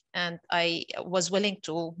eventually. And I was willing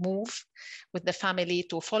to move with the family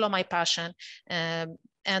to follow my passion.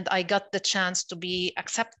 And I got the chance to be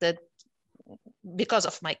accepted because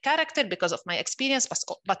of my character, because of my experience,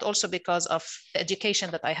 but also because of the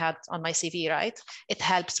education that I had on my CV, right? It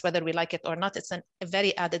helps whether we like it or not. It's a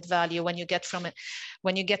very added value when you get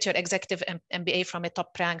your Executive MBA from a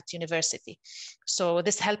top-ranked university. So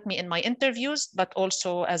this helped me in my interviews, but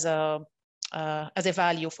also as a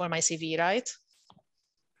value for my CV, right?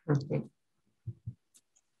 Perfect.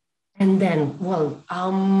 And then, well,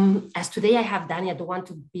 as today I have Dania, I don't want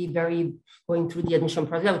to be very going through the admission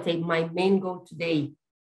process. I would say my main goal today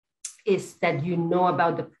is that you know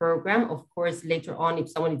about the program. Of course, later on, if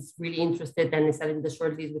someone is really interested and is in the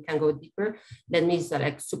shortlist, we can go deeper. Let me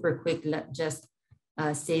like super quick, just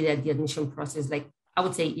say that the admission process, like I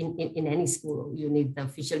would say in any school, you need the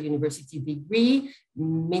official university degree,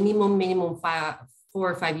 minimum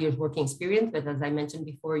 4 or 5 years working experience, but as I mentioned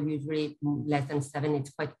before, usually less than 7,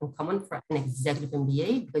 it's quite uncommon for an executive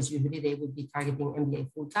MBA, because usually they would be targeting MBA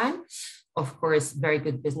full-time. Of course, very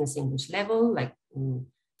good business English level, like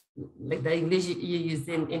the English you use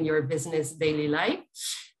in your business daily life.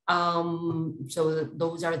 So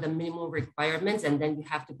those are the minimum requirements, and then you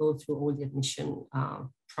have to go through all the admission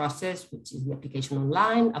process, which is the application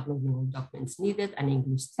online, uploading all documents needed, an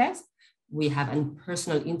English test. We have a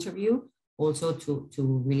personal interview, also to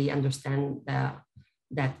really understand that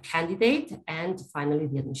candidate, and finally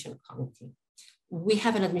the admission committee. We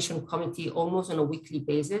have an admission committee almost on a weekly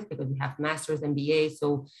basis because we have master's MBA.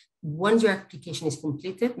 So once your application is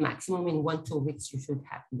completed, maximum in 1-2 weeks, you should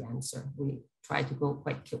have the answer. We try to go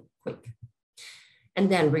quite quick. And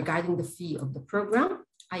then regarding the fee of the program,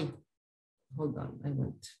 hold on, I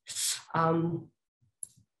went.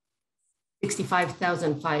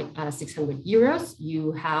 65,600 euros.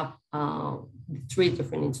 You have 3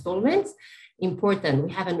 different installments. Important, we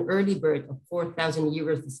have an early bird of 4,000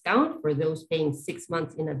 euros discount for those paying 6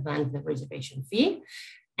 months in advance the reservation fee.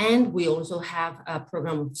 And we also have a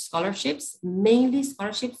program of scholarships, mainly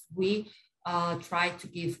scholarships. We try to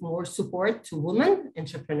give more support to women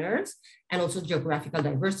entrepreneurs and also geographical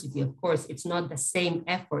diversity. Of course, it's not the same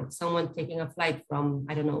effort. Someone taking a flight from,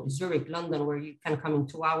 I don't know, Zurich, London, where you can come in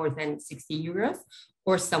 2 hours and 60 euros,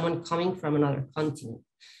 or someone coming from another continent.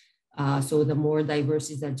 So the more diverse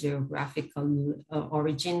is the geographical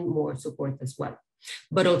origin, more support as well.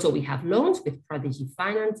 But also we have loans with Prodigy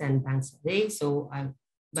Finance and banks today. So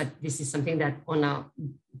but this is something that on a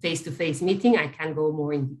face-to-face meeting, I can go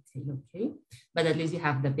more in detail, okay? But at least you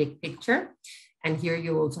have the big picture. And here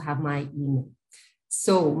you also have my email.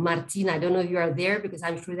 So Martina, I don't know if you are there because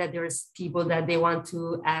I'm sure that there's people that they want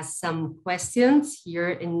to ask some questions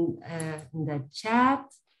here in the chat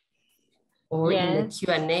or in the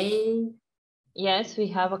Q&A. Yes, we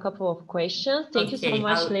have a couple of questions. Thank you so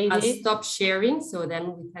much, ladies. I'll stop sharing so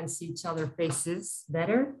then we can see each other's faces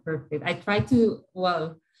better. Perfect. I try to,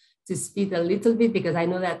 to speed a little bit because I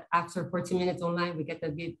know that after 40 minutes online, we get a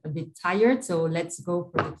bit tired. So let's go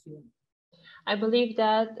for the Q&A. I believe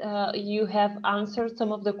that you have answered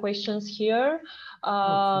some of the questions here.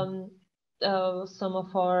 Some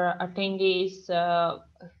of our attendees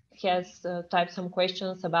has typed some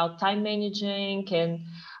questions about time managing and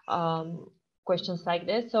questions like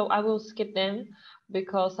this. So I will skip them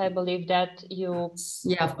because I believe that you...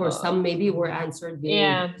 Yeah, of course, some maybe were answered during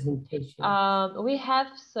the presentation. We have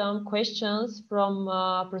some questions from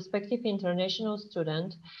a prospective international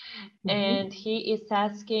student, and he is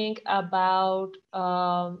asking about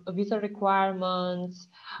visa requirements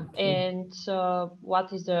and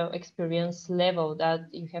what is the experience level that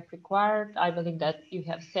you have required. I believe that you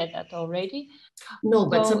have said that already. No,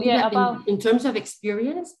 but so, in terms of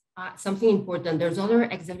experience, something important, there's other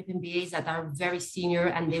executive MBAs that are very senior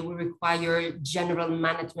and they will require general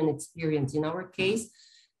management experience. In our case,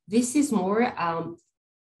 this is more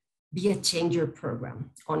be a changer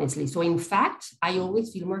program, honestly. So in fact, I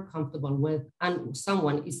always feel more comfortable with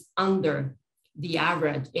someone is under the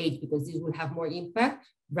average age because this will have more impact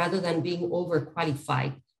rather than being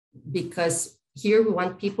overqualified, because here we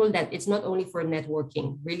want people that it's not only for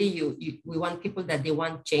networking. Really, we want people that they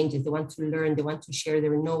want changes, they want to learn, they want to share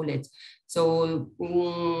their knowledge. So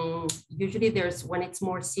usually when it's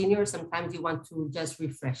more senior, sometimes you want to just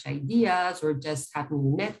refresh ideas or just have a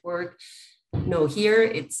new network. No, here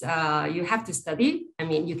it's you have to study. I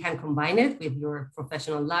mean, you can combine it with your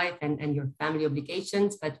professional life and your family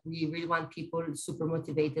obligations, but we really want people super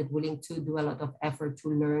motivated, willing to do a lot of effort to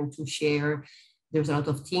learn, to share. There's a lot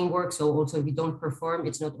of teamwork. So also if you don't perform,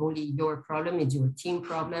 it's not only your problem, it's your team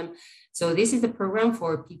problem. So this is a program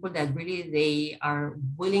for people that really, they are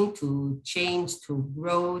willing to change, to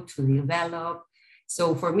grow, to develop.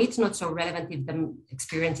 So for me, it's not so relevant if the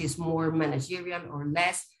experience is more managerial or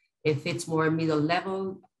less. If it's more middle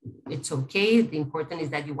level, it's okay. The important is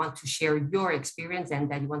that you want to share your experience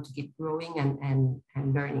and that you want to keep growing and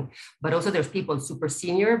learning. But also there's people super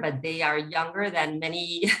senior, but they are younger than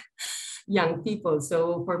many young people.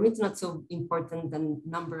 So for me, it's not so important the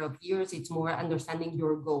number of years, it's more understanding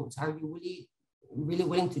your goals. Are you really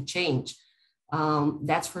willing to change?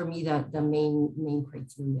 That's for me the main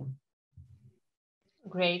criteria.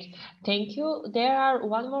 Great, thank you. There are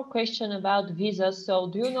one more question about visas. So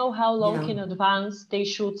do you know how long in advance they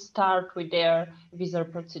should start with their visa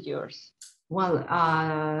procedures? Well,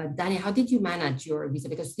 Dania, how did you manage your visa?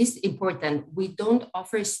 Because this is important. We don't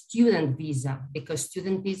offer student visa because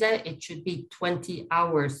student visa, it should be 20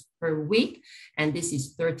 hours per week. And this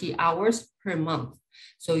is 30 hours per month.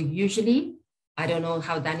 So usually, I don't know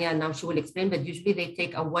how Dania now she will explain, but usually they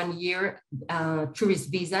take a 1-year tourist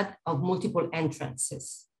visa of multiple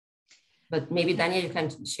entrances. But maybe Dania, you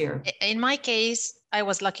can share. In my case, I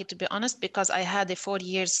was lucky, to be honest, because I had a 4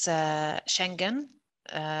 years Schengen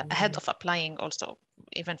ahead of applying also,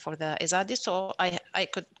 even for the ESADE. So I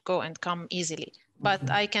could go and come easily. But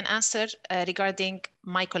I can answer regarding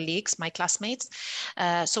my colleagues, my classmates.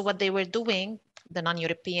 So what they were doing, the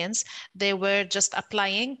non-Europeans, they were just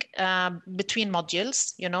applying between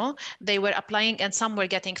modules, you know, they were applying and some were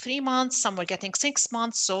getting 3 months, some were getting 6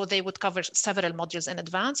 months. So they would cover several modules in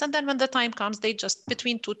advance. And then when the time comes, they just,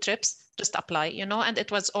 between 2 trips, just apply, you know, and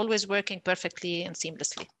it was always working perfectly and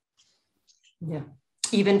seamlessly. Yeah.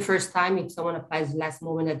 Even first time, if someone applies last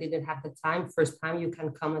moment that didn't have the time, first time you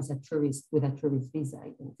can come as a tourist with a tourist visa.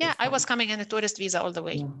 I think. Yeah, I was coming in a tourist visa all the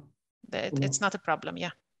way. Yeah. It's not a problem, yeah.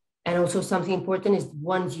 And also something important is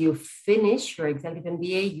once you finish your executive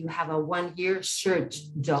MBA, you have a 1-year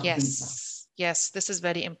search job visa. Yes, this is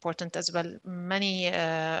very important as well. Many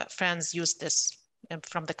friends use this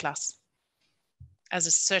from the class as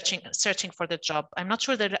a searching for the job. I'm not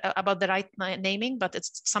sure about the right naming, but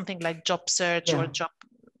it's something like job search or job,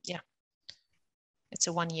 yeah. It's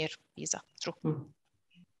a 1-year visa. True.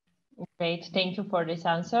 Great, thank you for this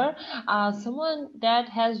answer. Someone that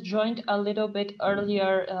has joined a little bit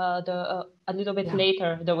earlier,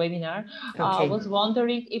 later the webinar, was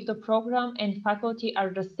wondering if the program and faculty are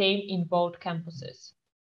the same in both campuses.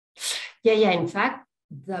 Yeah. In fact,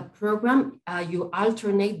 the program, you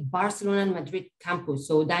alternate Barcelona and Madrid campus.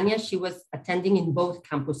 So Dania, she was attending in both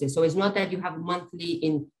campuses. So it's not that you have monthly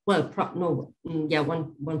in, the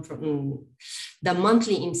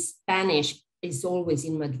monthly in Spanish is always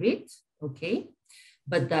in Madrid, okay?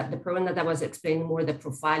 But the program that I was explaining more, the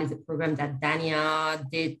profile, is a program that Dania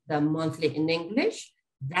did the monthly in English.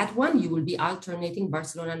 That one, you will be alternating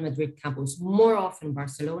Barcelona and Madrid campus, more often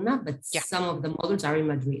Barcelona, but some of the modules are in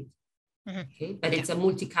Madrid. Okay, but it's a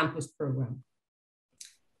multi-campus program.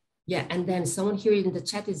 Yeah, and then someone here in the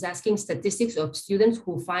chat is asking statistics of students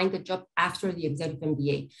who find a job after the Executive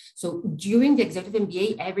MBA. So during the Executive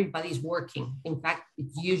MBA, everybody's working. In fact,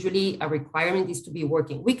 it's usually a requirement is to be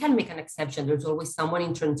working. We can make an exception. There's always someone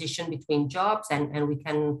in transition between jobs, and we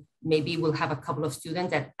can, maybe we'll have a couple of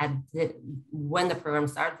students that when the program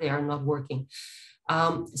starts, they are not working.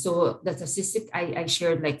 So the statistic I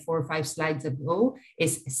shared like 4 or 5 slides ago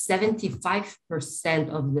is 75%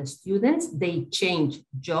 of the students, they change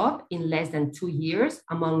job in less than 2 years.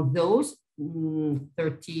 Among those,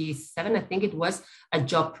 37, I think it was, a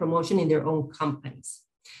job promotion in their own companies.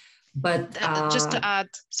 But just to add,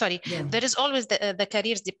 sorry, there is always the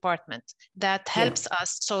careers department that helps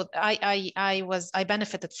us. So I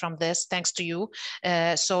benefited from this thanks to you.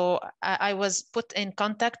 So I was put in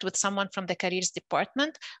contact with someone from the careers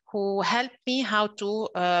department who helped me how to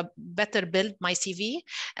better build my CV,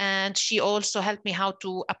 and she also helped me how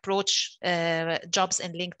to approach jobs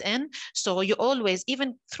in LinkedIn. So you always,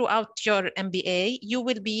 even throughout your MBA, you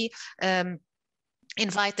will be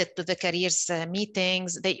invited to the careers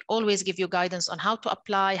meetings. They always give you guidance on how to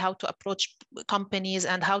apply, how to approach companies,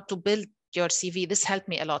 and how to build your CV. This helped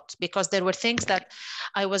me a lot because there were things that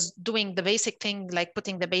I was doing the basic thing, like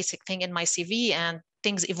putting the basic thing in my CV, and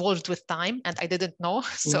things evolved with time and I didn't know.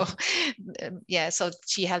 So so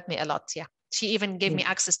she helped me a lot. She even gave me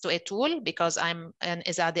access to a tool because I'm an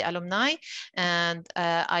ESADE alumni, and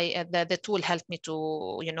the tool helped me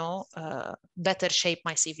to, better shape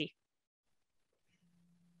my CV.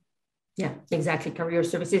 Yeah, exactly. Career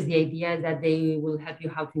services, the idea is that they will help you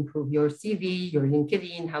how to improve your CV, your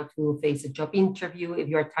LinkedIn, how to face a job interview. If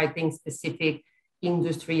you're targeting specific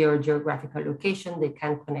industry or geographical location, they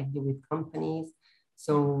can connect you with companies.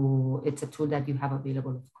 So it's a tool that you have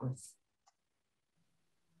available, of course.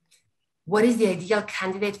 What is the ideal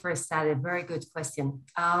candidate for ESADE? Very good question.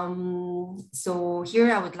 So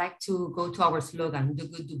here I would like to go to our slogan, do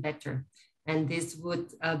good, do better. And this would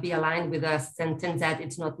be aligned with a sentence that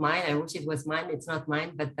it's not mine. I wish it was mine. It's not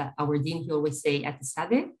mine, but our dean, he always say at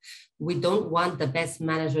ESADE, we don't want the best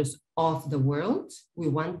managers of the world. We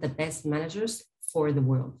want the best managers for the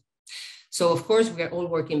world. So of course, we are all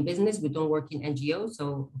working in business. We don't work in NGOs.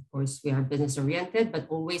 So of course, we are business oriented, but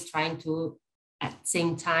always trying to, at the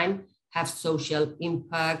same time, have social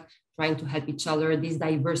impact, trying to help each other, this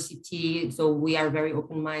diversity. So we are very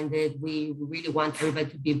open-minded. We really want everybody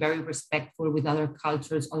to be very respectful with other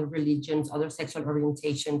cultures, other religions, other sexual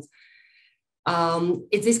orientations.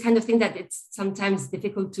 It's this kind of thing that it's sometimes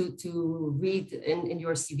difficult to read in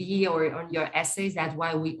your CV or on your essays. That's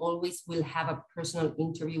why we always will have a personal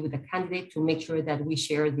interview with a candidate to make sure that we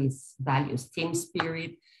share these values, team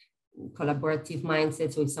spirit, collaborative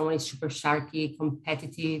mindset. So if someone is super sharky,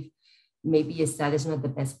 competitive, maybe ESADE is not the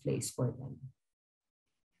best place for them.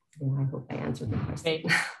 Yeah, I hope I answered the question.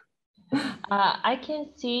 I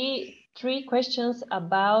can see 3 questions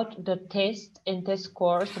about the test and test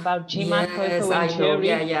course, about GMAT, TOEFL, and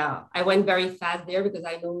jury. Yeah. I went very fast there because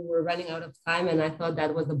I know we were running out of time, and I thought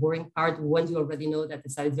that was the boring part once you already know that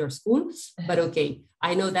ESADE is your school. But okay,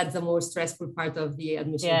 I know that's the most stressful part of the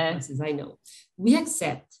admission process. I know. We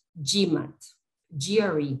accept GMAT,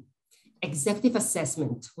 GRE, executive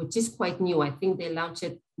assessment, which is quite new. I think they launched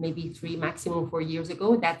it maybe 3, maximum 4 years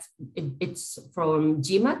ago. It's from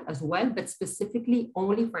GMAT as well, but specifically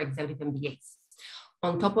only for executive MBAs.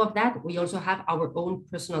 On top of that, we also have our own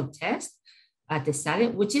personal test at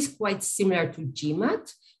ESADE, which is quite similar to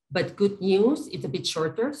GMAT, but good news, it's a bit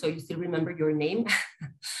shorter. So you still remember your name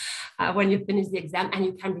when you finish the exam, and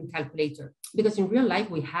you can bring calculator. Because in real life,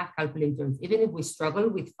 we have calculators. Even if we struggle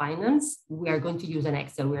with finance, we are going to use an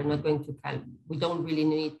Excel. We are not going to, we don't really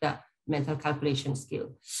need the mental calculation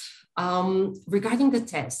skill. Regarding the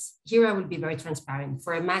tests, here I will be very transparent.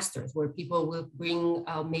 For a master's, where people will bring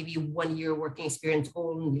maybe 1 year working experience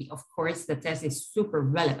only, of course, the test is super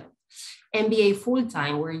relevant. MBA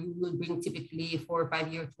full-time, where you will bring typically 4 or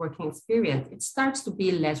 5 years working experience, it starts to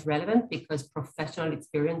be less relevant because professional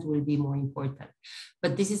experience will be more important.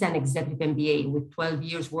 But this is an executive MBA with 12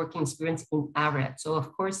 years working experience in average. So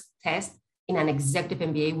of course, test in an executive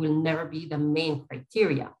MBA will never be the main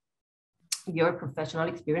criteria. Your professional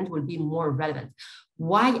experience will be more relevant.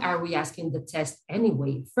 Why are we asking the test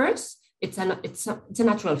anyway? First, it's a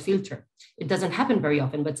natural filter. It doesn't happen very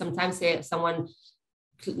often, but sometimes someone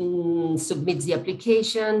submits the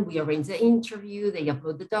application, we arrange the interview, they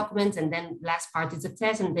upload the documents, and then last part is a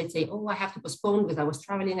test, and they say, oh, I have to postpone because I was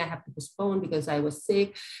traveling, I have to postpone because I was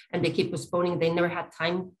sick, and they keep postponing. They never had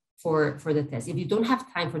time for the test. If you don't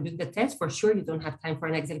have time for doing the test, for sure you don't have time for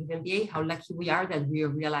an executive MBA. How lucky we are that we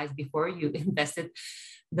realized before you invested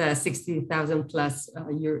the 60,000 plus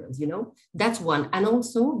euros, you know, that's one. And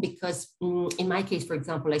also because in my case, for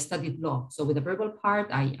example, I studied law. So with the verbal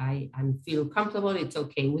part, I feel comfortable, it's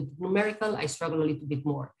okay. With numerical, I struggle a little bit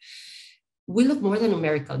more. We look more than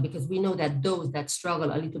numerical because we know that those that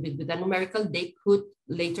struggle a little bit with the numerical, they could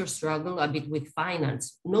later struggle a bit with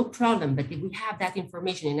finance. No problem, but if we have that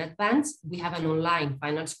information in advance, we have an online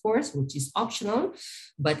finance course, which is optional.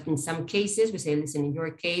 But in some cases, we say, listen, in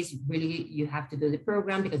your case, really, you have to do the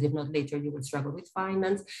program because if not later, you will struggle with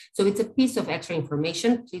finance. So it's a piece of extra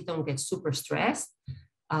information. Please don't get super stressed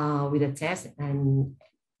with the test. And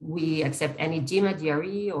we accept any GMA,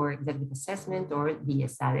 GRE, or executive assessment, or the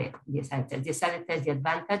ESADE test. The ESADE test, the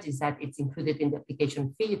advantage is that it's included in the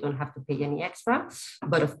application fee. You don't have to pay any extra,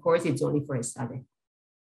 but of course, it's only for ESADE.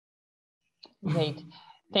 Great.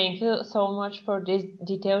 Thank you so much for this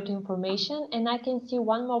detailed information. And I can see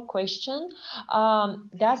one more question.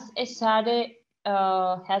 Does ESADE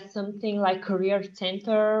has something like career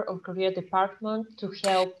center or career department to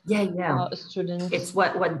help students? It's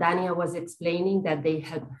what Dania was explaining, that they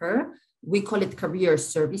help her. We call it career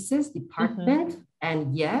services department.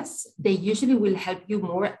 And yes, they usually will help you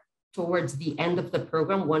more towards the end of the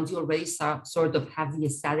program, once you already sort of have the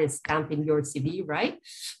ESADE stamp in your CV, right?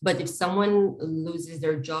 But if someone loses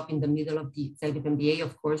their job in the middle of the executive MBA,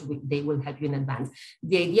 of course, they will help you in advance.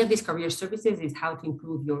 The idea of these career services is how to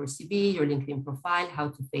improve your CV, your LinkedIn profile, how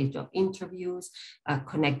to face job interviews,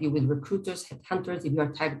 connect you with recruiters, headhunters. If you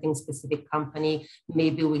are targeting a specific company,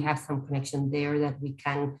 maybe we have some connection there that we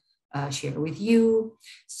can share with you.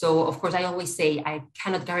 So of course, I always say, I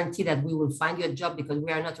cannot guarantee that we will find you a job because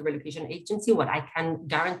we are not a relocation agency. What I can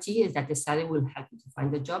guarantee is that the ESADE will help you to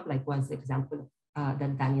find a job, like was the example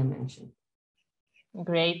that Dania mentioned.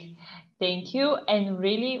 Great, thank you. And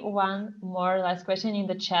really one more last question in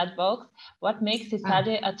the chat box. What makes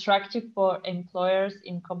ESADE attractive for employers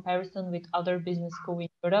in comparison with other business schools in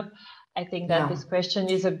Europe? I think that this question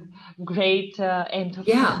is a great end of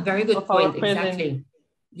very good point, exactly.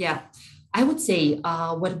 Yeah, I would say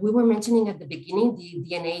what we were mentioning at the beginning, the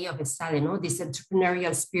DNA of ESADE, no? This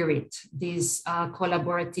entrepreneurial spirit, this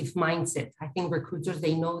collaborative mindset. I think recruiters,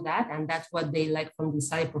 they know that, and that's what they like from the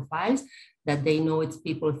ESADE profiles, that they know it's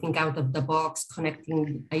people think out of the box,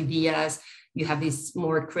 connecting ideas. You have this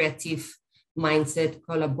more creative mindset,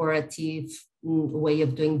 collaborative way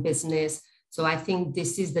of doing business. So I think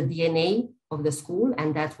this is the DNA of the school,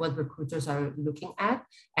 and that's what recruiters are looking at.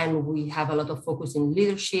 And we have a lot of focus in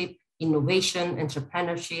leadership, innovation,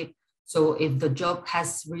 entrepreneurship. So if the job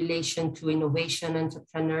has relation to innovation,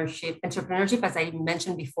 entrepreneurship, as I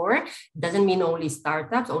mentioned before, doesn't mean only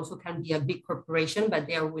startups, also can be a big corporation, but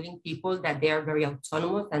they are willing people that they are very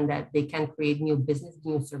autonomous and that they can create new business,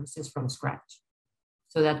 new services from scratch.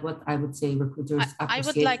 So that's what I would say recruiters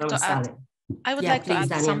appreciate from ESADE. I would like to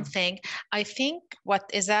add something. I think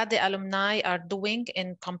what ESADE alumni are doing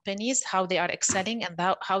in companies, how they are excelling and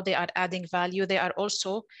how they are adding value, they are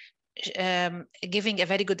also giving a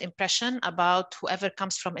very good impression about whoever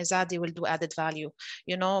comes from ESADE will do added value,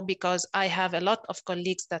 you know, because I have a lot of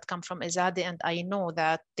colleagues that come from ESADE and I know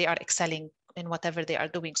that they are excelling in whatever they are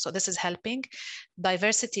doing. So this is helping.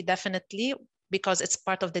 Diversity, definitely, because it's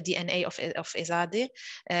part of the DNA of ESADE.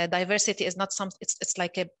 Diversity is not something, it's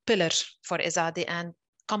like a pillar for ESADE, and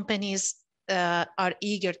companies are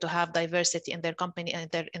eager to have diversity in their company and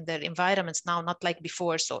in their environments now, not like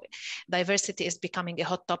before. So diversity is becoming a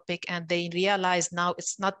hot topic, and they realize now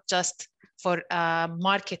it's not just for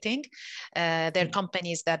marketing their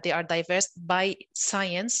companies that they are diverse. By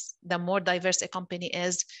science, the more diverse a company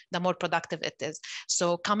is, the more productive it is.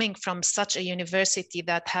 So coming from such a university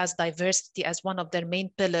that has diversity as one of their main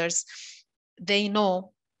pillars, they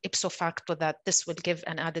know ipso facto that this will give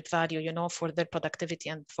an added value, you know, for their productivity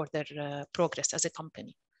and for their progress as a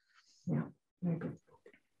company. Yeah, very good.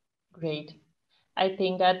 Great. I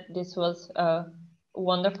think that this was a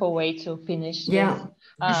wonderful way to finish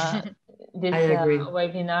this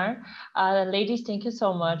webinar. Ladies, thank you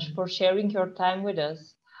so much for sharing your time with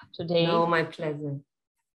us today. No, my pleasure.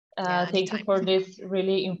 Thank you for this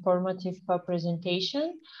really informative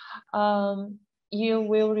presentation. You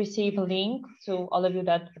will receive a link to all of you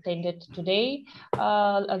that attended today,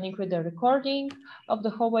 a link with the recording of the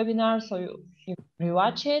whole webinar, so you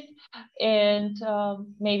rewatch it, and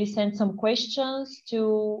maybe send some questions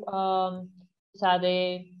to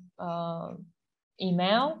ESADE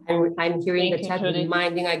email. I'm here in the chat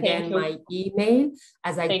reminding again my email.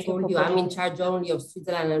 As I told you, I'm in charge only of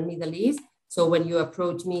Switzerland and Middle East. So when you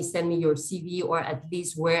approach me, send me your CV or at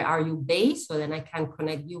least where are you based, so then I can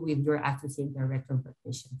connect you with your associate director of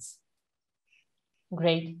admissions.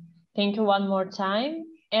 Great. Thank you one more time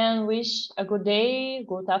and wish a good day,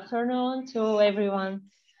 good afternoon to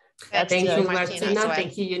everyone. Thank you, Martina.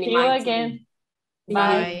 Thank you, Jouni. See you again.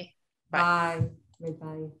 Bye. Bye. Bye.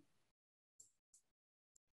 Bye.